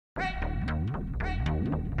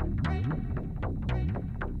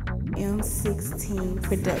M16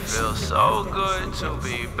 Production. Feels so good to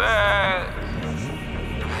be back.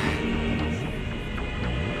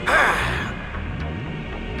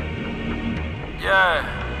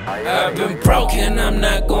 Yeah. I've been broken, I'm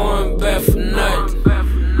not going back for nothing.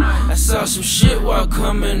 I saw some shit while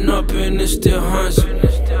coming up and it still haunts me.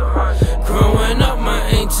 Growing up, my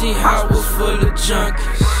auntie house was full of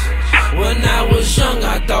junkies. When I was young,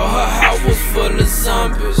 I thought her house was full of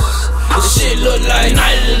zombies. This shit look like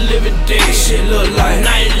Night of the Living Dead. Shit look like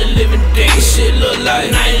Night of the Living Dead. Shit look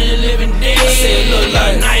like Night of the Living Dead. I said look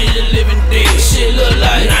like Night of the Living Dead. Shit look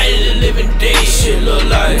like Night of the Living Dead. Shit look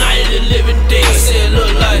like Night of the Living Dead. I said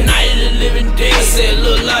look like Night of the Living Dead. I said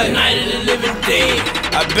look like Night of the Living Dead.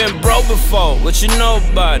 I've been broke before, what you know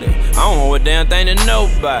about it? I don't owe a damn thing to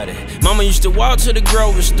nobody. Mama used to walk to the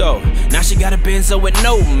grocery store. Now she got a Benzo with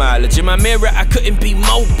no mileage. In my mirror, I couldn't be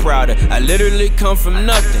more prouder. I literally come from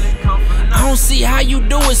nothing. I don't see how you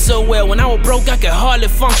do it so well. When I was broke, I could hardly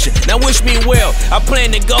function. Now wish me well. I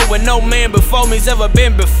plan to go where no man before me's ever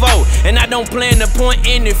been before. And I don't plan to point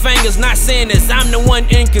any fingers, not saying that I'm the one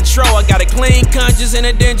in control. I got a clean conscience and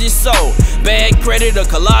a dingy soul. Bad credit, a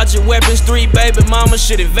collage of weapons, 3 baby mamas.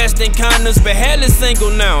 Should invest in condoms, but hell is single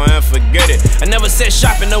now, and forget it. I never said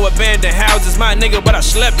shop in no abandoned houses, my nigga, but I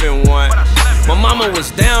slept in one. My mama was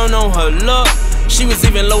down on her luck, she was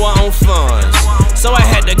even lower on funds. So I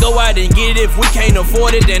had to go out and get it. If we can't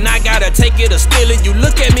afford it, then I gotta take it or steal it. You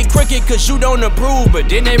look at me crooked cause you don't approve, but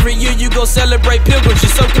then every year you go celebrate pilgrims.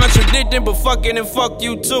 You're so contradicting, but fucking and fuck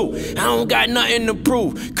you too. I don't got nothing to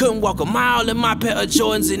prove. Couldn't walk a mile in my pair of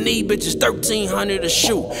Jordans and these bitches $1,300 a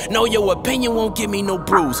shoe. Know your opinion won't give me no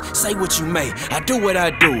bruise. Say what you may, I do what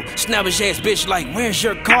I do. Snobbish ass bitch like, where's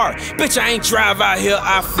your car? Bitch, I ain't drive out here,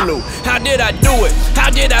 I flew. How did I do it?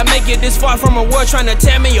 How did I make it this far from a world trying to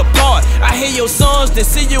tear me apart? I hear your songs, then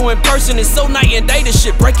see you in person. It's so night and day, this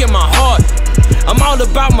shit breaking my heart. I'm all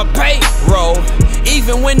about my payroll,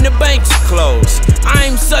 even when the bank's closed.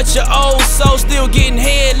 I'm such an old soul, still getting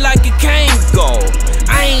head like a cane goal.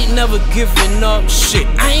 I ain't never giving up shit,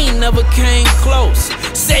 I ain't never came close.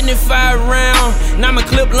 75 round, now my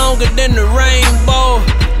clip longer than the rainbow.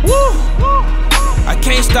 Woo! I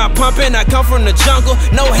can't stop pumping, I come from the jungle,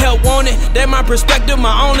 no help wanted. That my perspective,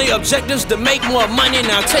 my only objective's to make more money,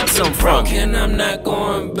 now take some from me. And I'm not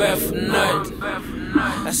going back for nothing.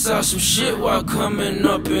 I saw some shit while coming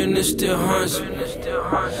up and it still haunts me.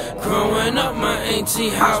 Growing up, my auntie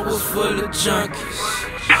house was full of junkies.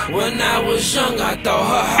 When I was young, I thought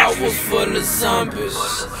her house was full of zombies.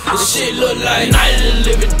 This shit look like Night of the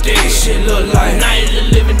Living Dead. Shit look like Night of the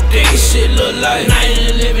Living Dead. Shit look like Night of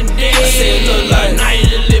the Living Dead. I said look like Night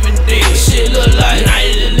of the Living Dead. Shit look like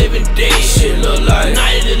Night of the Living Dead. Shit look like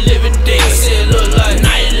Night of the Living Dead. I said look like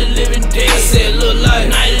Night of the Living Dead. I said look like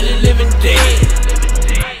Night of the Living Dead.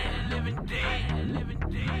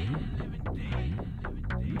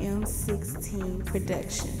 M16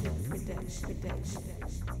 Production.